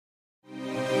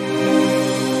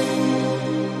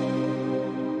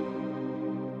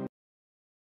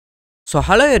So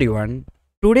hello everyone.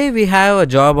 Today we have a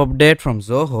job update from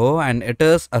Zoho and it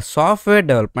is a software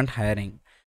development hiring.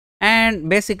 And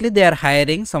basically they are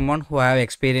hiring someone who have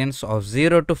experience of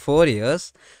 0 to 4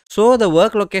 years. So the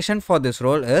work location for this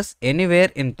role is anywhere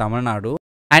in Tamil Nadu.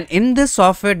 And in this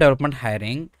software development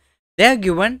hiring, they are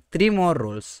given three more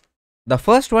roles. The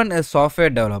first one is software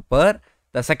developer,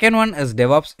 the second one is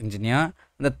DevOps engineer,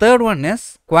 the third one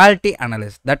is quality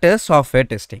analyst, that is software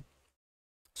testing.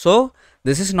 So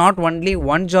this is not only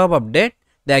one job update,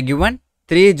 they are given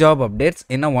three job updates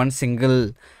in a one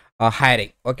single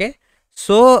hiring. Okay,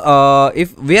 so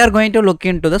if we are going to look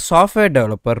into the software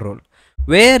developer role,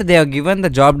 where they are given the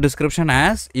job description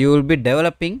as you will be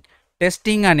developing,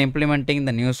 testing and implementing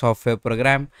the new software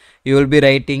program, you will be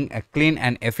writing a clean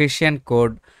and efficient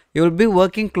code, you will be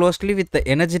working closely with the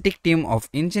energetic team of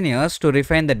engineers to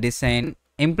refine the design,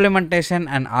 implementation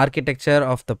and architecture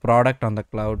of the product on the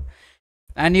cloud,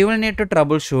 and you will need to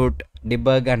troubleshoot,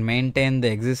 debug and maintain the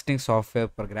existing software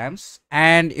programs,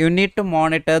 and you need to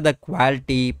monitor the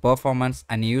quality, performance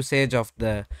and usage of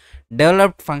the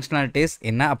developed functionalities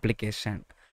in an application.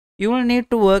 You will need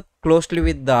to work closely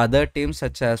with the other teams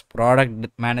such as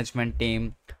product management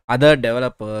team, other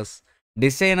developers,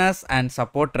 designers and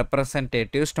support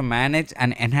representatives to manage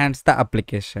and enhance the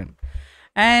application.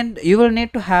 And you will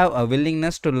need to have a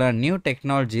willingness to learn new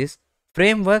technologies,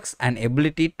 frameworks and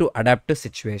ability to adapt to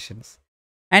situations.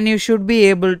 And you should be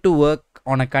able to work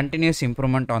on a continuous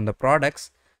improvement on the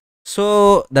products.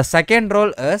 So the second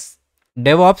role is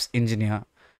DevOps engineer.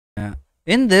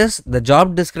 In this, the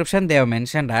job description they have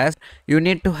mentioned as you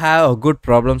need to have a good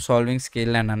problem solving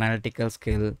skill and analytical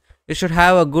skill. You should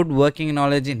have a good working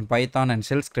knowledge in Python and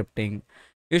shell scripting.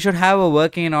 You should have a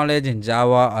working knowledge in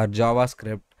Java or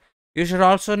JavaScript. You should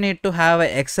also need to have an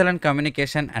excellent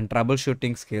communication and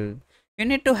troubleshooting skill. You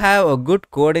need to have a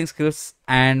good coding skills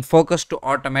and focus to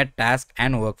automate tasks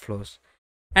and workflows.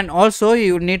 And also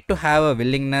you need to have a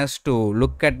willingness to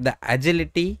look at the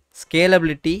agility,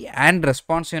 scalability and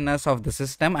responsiveness of the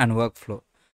system and workflow.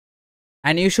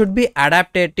 And you should be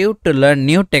adaptive to learn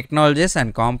new technologies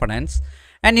and components,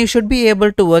 and you should be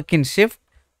able to work in shift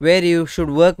where you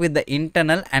should work with the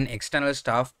internal and external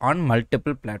staff on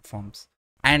multiple platforms,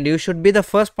 and you should be the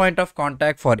first point of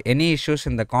contact for any issues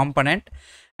in the component,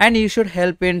 and you should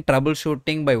help in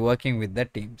troubleshooting by working with the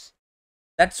teams.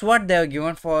 That's what they are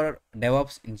given for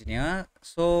DevOps engineer.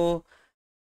 So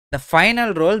the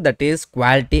final role, that is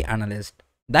quality analyst,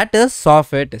 that is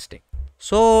software testing.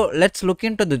 So let's look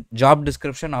into the job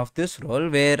description of this role,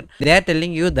 where they are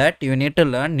telling you that you need to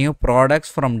learn new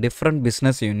products from different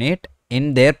business unit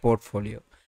in their portfolio,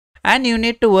 and you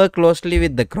need to work closely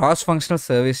with the cross functional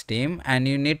service team, and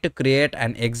you need to create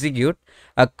and execute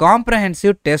a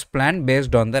comprehensive test plan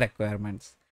based on the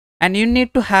requirements, and you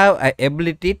need to have a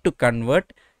ability to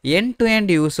convert end-to-end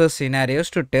user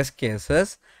scenarios to test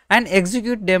cases and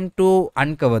execute them to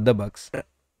uncover the bugs.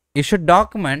 You should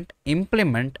document,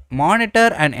 implement,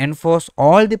 monitor and enforce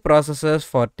all the processes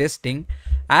for testing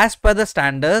as per the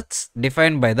standards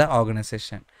defined by the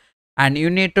organization. And you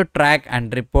need to track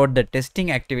and report the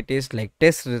testing activities like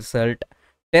test result,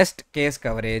 test case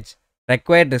coverage,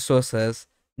 required resources,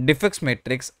 defects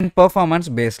metrics and performance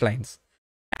baselines.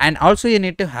 And also you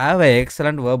need to have an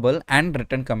excellent verbal and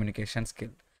written communication skill.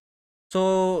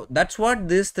 So that's what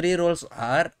these three roles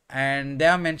are, and they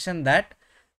have mentioned that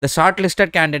the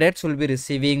shortlisted candidates will be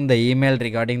receiving the email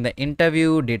regarding the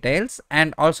interview details,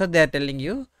 and also they are telling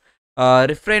you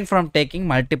refrain from taking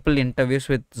multiple interviews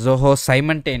with Zoho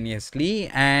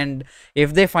simultaneously, and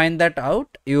if they find that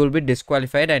out, you will be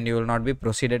disqualified and you will not be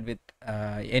proceeded with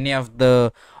any of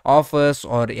the offers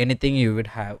or anything you would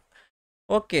have.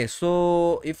 Okay,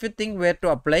 so if you think where to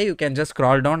apply, you can just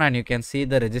scroll down and you can see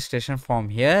the registration form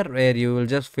here, where you will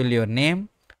just fill your name,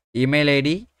 email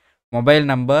ID, mobile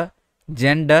number,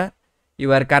 gender,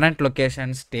 your current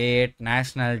location, state,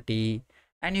 nationality,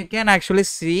 and you can actually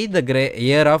see the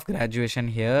year of graduation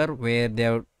here, where they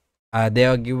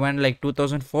are given like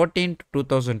 2014 to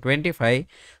 2025,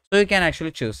 so you can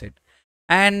actually choose it.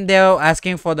 And they are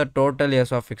asking for the total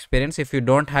years of experience. If you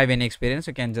don't have any experience,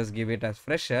 you can just give it as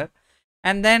fresher.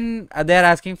 And then they are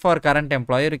asking for current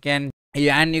employer, you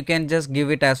can just give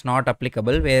it as not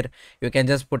applicable, where you can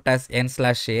just put as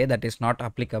n/a, that is not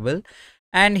applicable.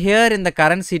 And here in the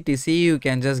current CTC you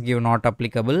can just give not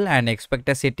applicable, and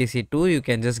expected CTC 2 you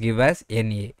can just give as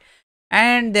NA.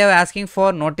 And they are asking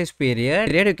for notice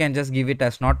period, you can just give it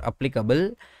as not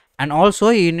applicable. And also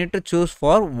you need to choose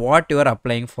for what you are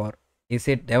applying for, is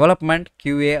it development,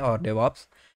 QA or DevOps.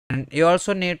 And you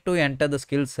also need to enter the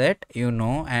skill set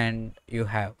and you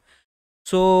have.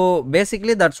 So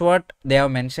basically that's what they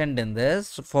have mentioned in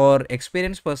this. For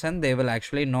experienced person, they will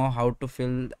actually know how to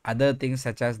fill other things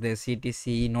such as their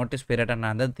CTC, notice period and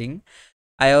other thing.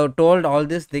 I have told all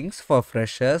these things for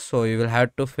freshers, so you will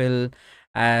have to fill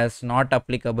as not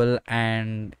applicable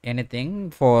and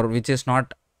anything for which is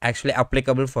not actually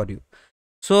applicable for you.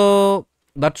 So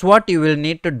that's what you will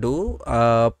need to do.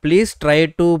 Please try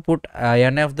to put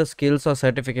any of the skills or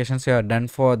certifications you have done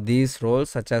for these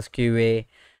roles such as QA,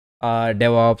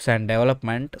 DevOps and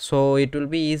development. So it will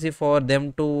be easy for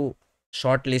them to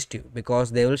shortlist you,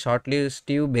 because they will shortlist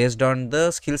you based on the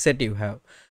skill set you have.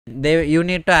 You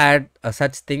need to add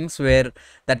such things where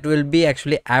that will be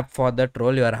actually apt for that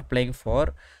role you are applying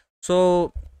for.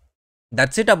 So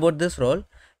that's it about this role.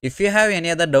 If you have any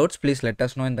other doubts, please let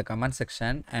us know in the comment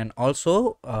section. And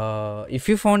also, if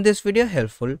you found this video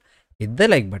helpful, hit the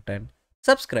like button,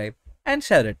 subscribe and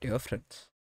share it to your friends.